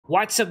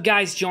What's up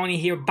guys, Johnny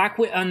here, back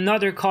with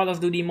another Call of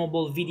Duty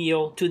Mobile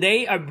video.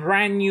 Today a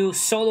brand new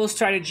solo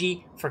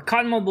strategy for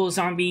COD Mobile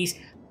zombies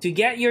to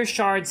get your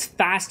shards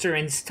faster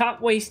and stop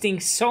wasting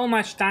so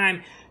much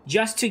time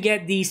just to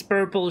get these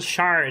purple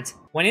shards.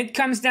 When it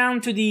comes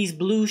down to these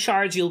blue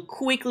shards, you'll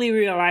quickly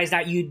realize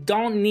that you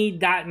don't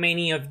need that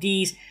many of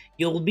these.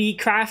 You'll be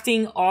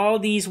crafting all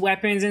these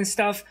weapons and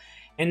stuff,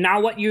 and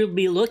now what you'll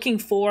be looking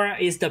for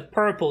is the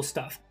purple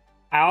stuff.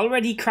 I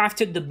already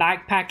crafted the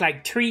backpack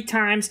like 3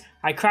 times.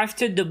 I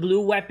crafted the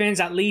blue weapons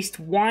at least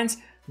once.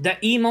 The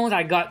emote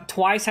I got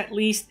twice at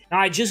least.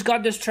 Now I just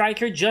got the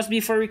striker just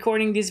before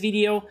recording this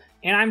video,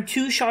 and I'm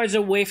 2 shards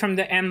away from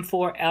the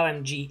M4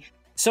 LMG.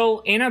 So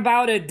in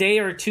about a day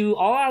or two,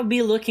 all I'll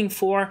be looking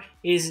for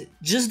is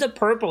just the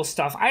purple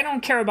stuff. I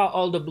don't care about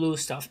all the blue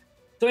stuff.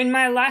 So in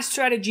my last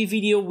strategy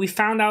video, we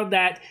found out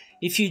that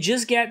if you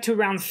just get to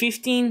round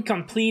 15,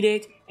 complete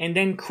it, and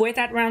then quit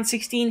at round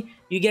 16,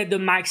 you get the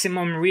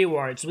maximum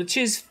rewards, which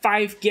is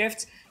 5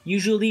 gifts,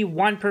 usually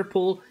 1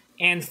 purple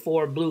and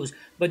 4 blues.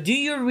 But do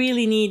you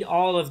really need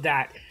all of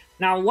that?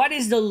 Now, what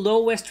is the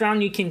lowest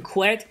round you can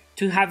quit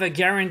to have a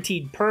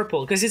guaranteed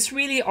purple? Because it's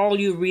really all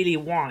you really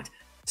want.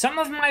 Some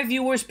of my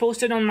viewers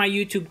posted on my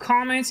YouTube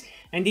comments,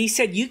 and they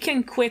said you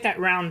can quit at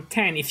round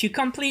 10. If you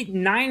complete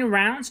 9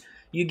 rounds,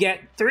 you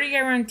get 3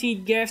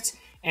 guaranteed gifts,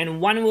 and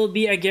 1 will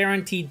be a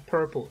guaranteed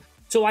purple.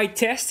 So I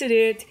tested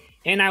it,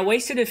 and I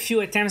wasted a few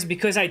attempts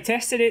because I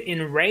tested it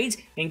in raids.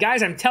 And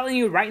guys, I'm telling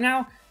you right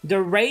now, the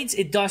raids,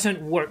 it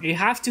doesn't work. You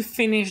have to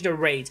finish the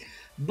raids.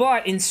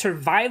 But in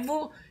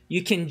survival,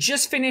 you can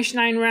just finish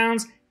 9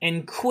 rounds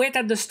and quit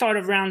at the start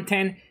of round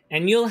 10,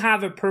 and you'll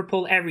have a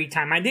purple every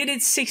time. I did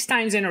it 6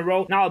 times in a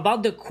row. Now,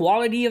 about the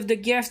quality of the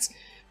gifts,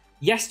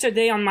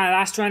 yesterday on my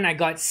last run, I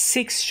got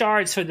 6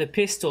 shards for the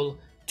pistol.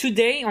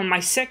 Today, on my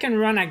second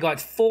run, I got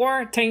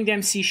 4 Tank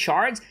Dempsey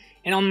shards.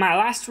 And on my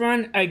last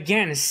run,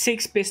 again,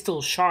 6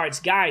 pistol shards.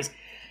 Guys,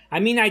 I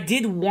mean, I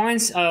did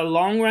once a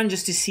long run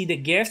just to see the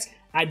gifts.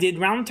 I did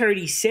round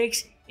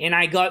 36, and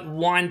I got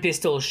 1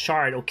 pistol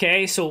shard,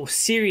 okay? So,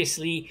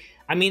 seriously,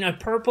 I mean, a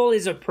purple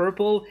is a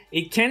purple.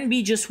 It can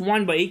be just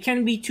 1, but it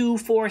can be 2,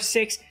 4,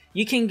 6.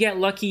 You can get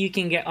lucky, you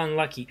can get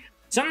unlucky.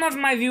 Some of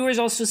my viewers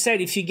also said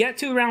if you get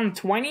to round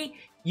 20,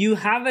 you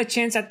have a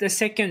chance at the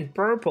second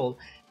purple.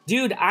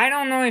 Dude, I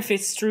don't know if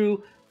it's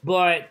true,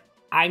 but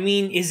I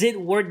mean, is it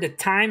worth the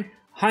time?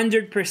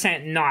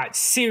 100% not.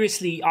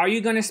 Seriously, are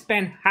you gonna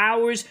spend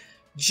hours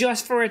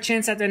just for a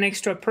chance at an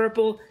extra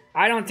purple?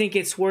 I don't think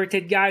it's worth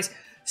it, guys.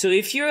 So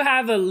if you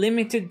have a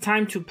limited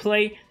time to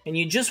play and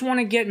you just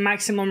want to get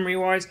maximum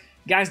rewards,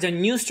 guys, the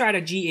new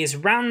strategy is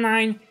round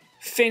 9,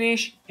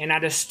 finish, and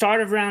at the start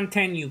of round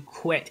 10, you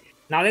quit.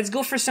 Now let's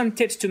go for some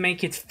tips to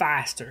make it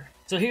faster.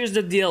 So here's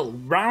the deal.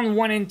 Round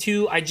 1 and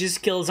 2, I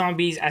just kill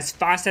zombies as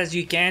fast as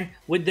you can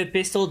with the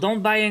pistol.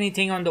 Don't buy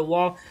anything on the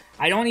wall.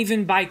 I don't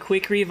even buy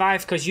quick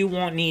revive because you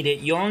won't need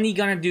it. You're only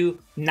gonna do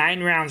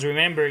 9 rounds,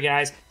 remember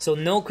guys. So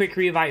no quick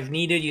revive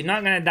needed. You're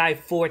not gonna die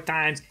 4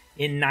 times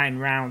in 9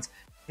 rounds.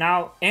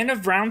 Now, end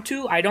of round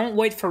 2, I don't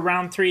wait for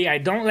round 3. I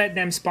don't let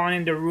them spawn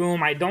in the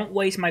room. I don't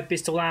waste my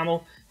pistol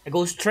ammo. I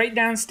go straight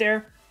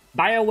downstairs,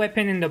 buy a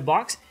weapon in the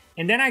box,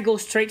 and then I go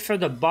straight for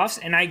the buffs,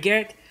 and I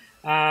get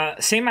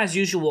same as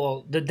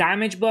usual, the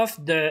damage buff,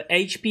 the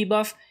HP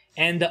buff,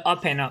 and the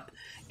up and up.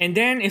 And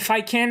then if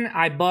I can,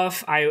 I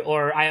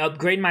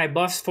upgrade my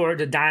buffs for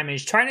the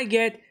damage. Try to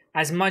get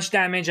as much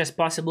damage as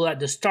possible at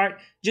the start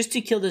just to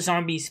kill the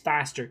zombies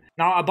faster.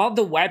 Now about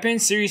the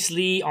weapons,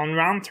 seriously, on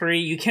round 3,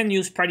 you can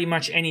use pretty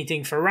much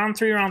anything. For round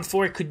 3, round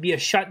 4, it could be a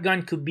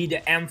shotgun, could be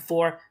the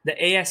M4, the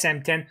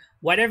ASM-10,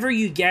 whatever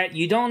you get.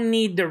 You don't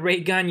need the ray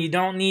gun, you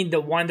don't need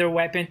the wonder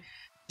weapon.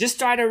 Just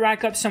try to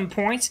rack up some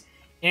points,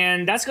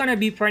 and that's gonna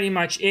be pretty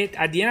much it.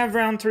 At the end of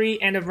round 3,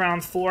 end of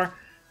round 4,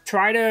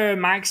 try to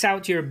max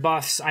out your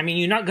buffs. I mean,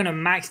 you're not gonna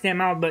max them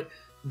out, but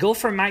go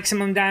for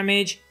maximum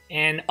damage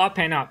and up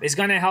and up. It's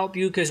gonna help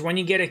you because when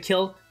you get a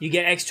kill, you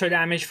get extra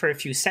damage for a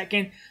few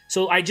seconds.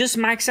 So I just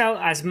max out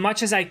as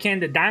much as I can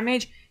the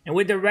damage, and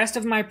with the rest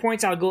of my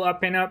points, I'll go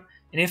up and up.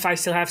 And if I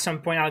still have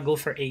some point, I'll go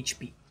for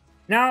HP.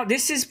 Now,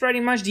 this is pretty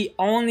much the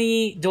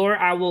only door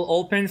I will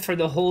open for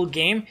the whole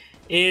game,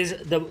 is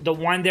the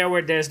one there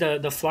where there's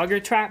the flogger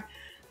trap.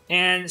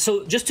 And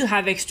so just to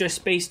have extra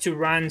space to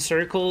run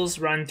circles,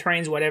 run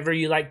trains, whatever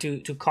you like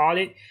to call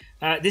it,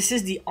 this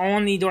is the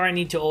only door I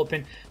need to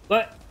open.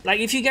 But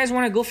like, if you guys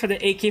want to go for the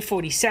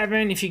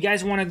AK-47, if you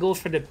guys want to go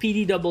for the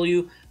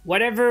PDW,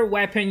 whatever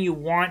weapon you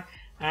want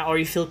or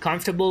you feel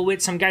comfortable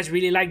with. Some guys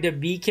really like the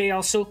BK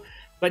also.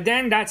 But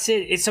then that's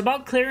it. It's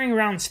about clearing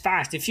rounds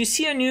fast. If you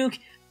see a nuke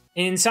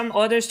in some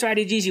other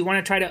strategies, you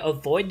want to try to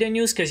avoid the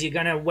nukes because you're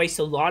going to waste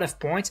a lot of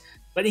points.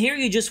 But here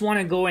you just want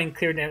to go and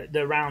clear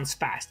the rounds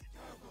fast.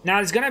 Now,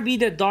 it's going to be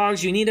the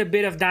dogs. You need a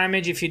bit of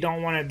damage if you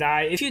don't want to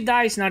die. If you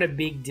die, it's not a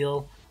big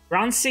deal.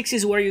 Round 6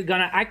 is where you're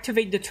going to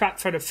activate the trap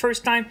for the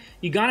first time.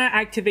 You're going to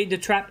activate the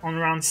trap on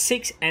round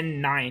 6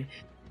 and 9.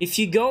 If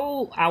you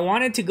go, I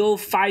wanted to go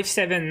 5,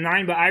 7,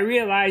 9, but I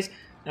realized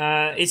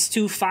it's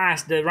too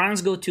fast. The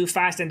rounds go too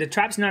fast and the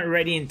trap's not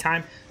ready in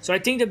time. So I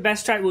think the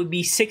best strat would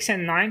be 6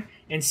 and 9,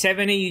 and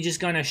 7 8 you're just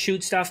gonna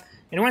shoot stuff.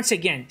 And once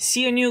again,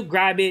 see a nuke,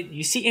 grab it.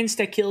 You see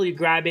insta kill, you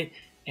grab it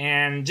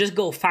and just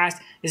go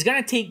fast. It's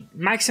gonna take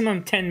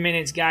maximum 10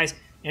 minutes, guys.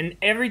 And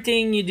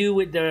everything you do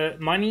with the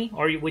money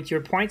or with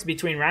your points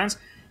between rounds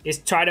is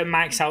try to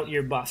max out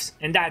your buffs.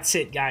 And that's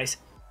it, guys.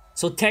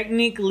 So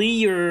technically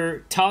your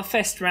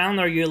toughest round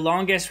or your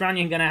longest round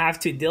you're gonna have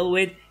to deal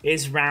with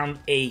is round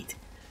 8.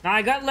 Now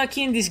I got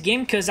lucky in this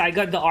game because I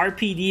got the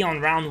RPD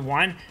on round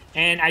 1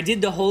 and I did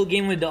the whole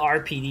game with the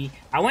RPD.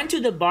 I went to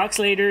the box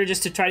later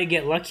just to try to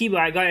get lucky, but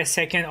I got a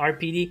second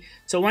RPD.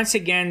 So once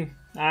again,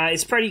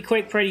 it's pretty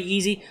quick, pretty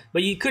easy,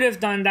 but you could have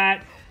done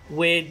that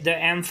with the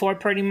M4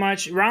 pretty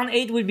much. Round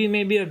 8 would be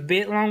maybe a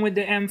bit long with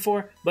the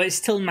M4, but it's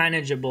still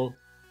manageable.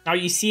 Now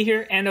you see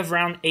here, end of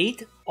round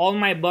 8, all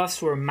my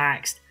buffs were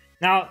maxed.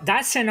 Now,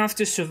 that's enough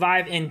to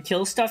survive and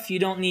kill stuff. You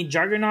don't need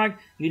Juggernaut,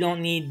 you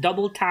don't need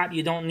double tap,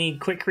 you don't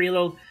need quick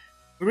reload.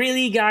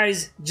 Really,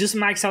 guys, just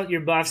max out your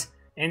buffs,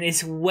 and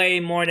it's way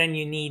more than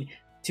you need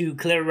to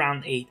clear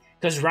round 8.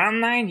 Because round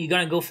 9, you're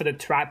gonna go for the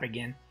trap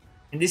again.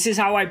 And this is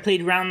how I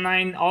played round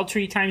 9 all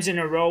 3 times in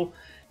a row,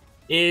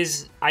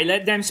 is I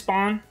let them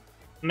spawn,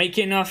 make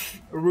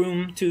enough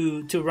room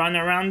to run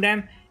around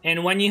them,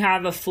 and when you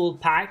have a full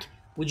pack,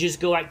 we just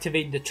go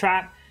activate the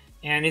trap,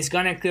 and it's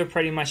gonna clear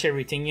pretty much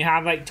everything. You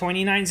have like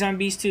 29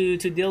 zombies to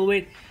deal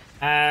with.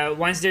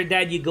 Once they're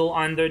dead, you go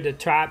under the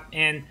trap,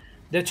 and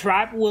the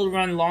trap will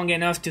run long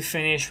enough to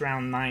finish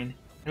round 9.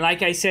 And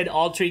like I said,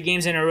 all 3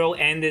 games in a row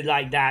ended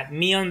like that.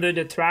 Me under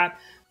the trap,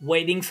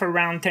 waiting for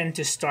round 10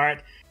 to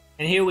start.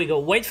 And here we go,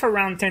 wait for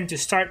round 10 to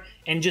start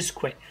and just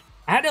quit.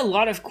 I had a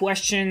lot of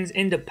questions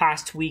in the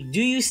past week.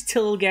 Do you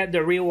still get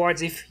the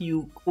rewards if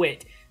you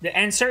quit? The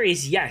answer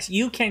is yes.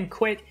 You can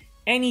quit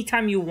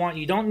anytime you want.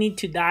 You don't need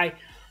to die,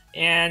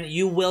 and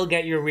you will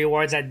get your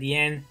rewards at the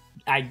end.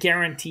 I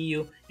guarantee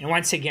you. And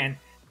once again,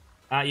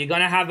 you're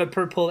gonna have a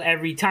purple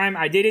every time.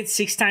 I did it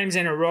 6 times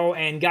in a row,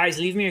 and guys,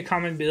 leave me a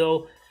comment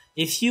below.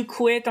 If you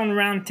quit on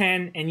round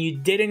 10 and you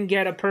didn't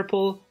get a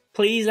purple,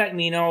 please let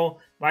me know.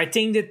 I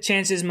think the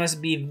chances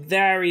must be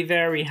very,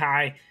 very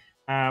high.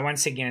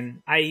 Once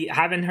again, I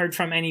haven't heard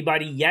from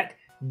anybody yet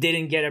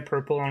didn't get a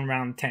purple on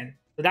round 10.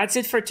 So that's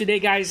it for today,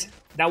 guys.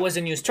 That was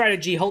a new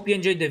strategy. Hope you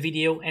enjoyed the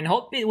video and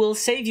hope it will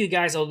save you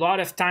guys a lot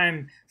of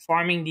time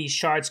farming these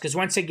shards, because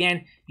once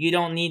again, you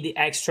don't need the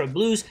extra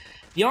blues.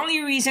 The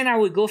only reason I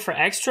would go for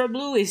extra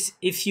blue is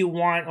if you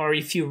want, or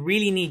if you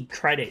really need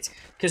credits,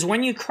 because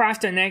when you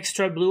craft an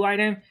extra blue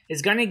item,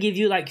 it's gonna give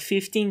you like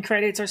 15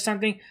 credits or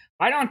something.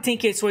 I don't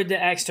think it's worth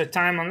the extra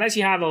time unless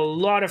you have a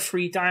lot of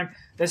free time.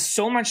 There's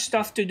so much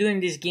stuff to do in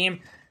this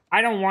game.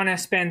 I don't want to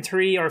spend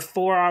 3 or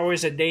 4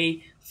 hours a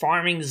day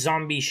farming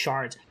zombie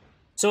shards.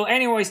 So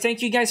anyways,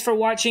 thank you guys for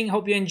watching.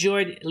 Hope you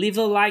enjoyed. Leave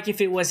a like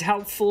if it was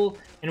helpful.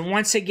 And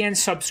once again,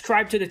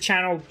 subscribe to the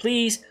channel,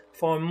 please,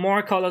 for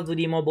more Call of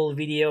Duty Mobile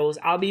videos.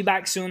 I'll be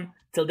back soon.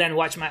 Till then,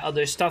 watch my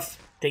other stuff.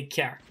 Take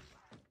care.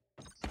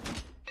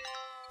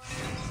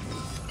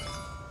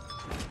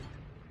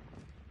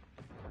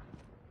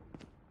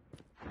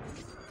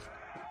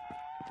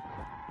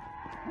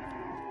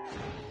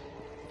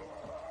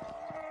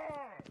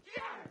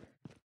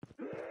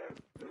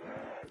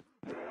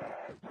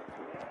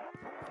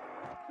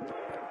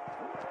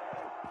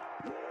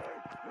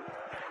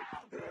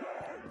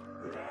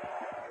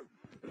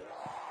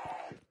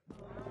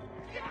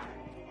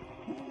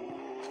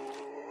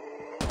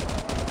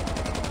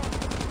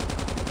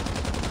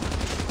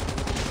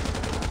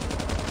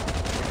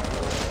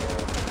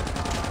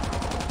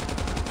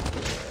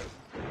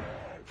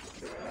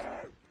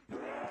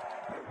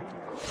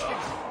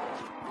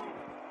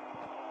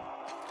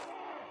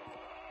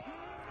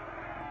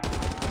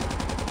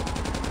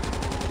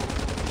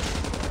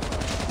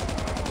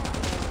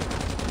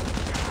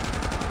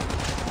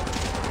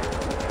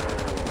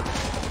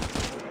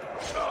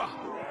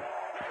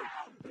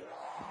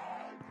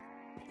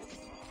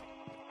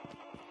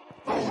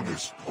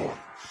 Bonus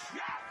point.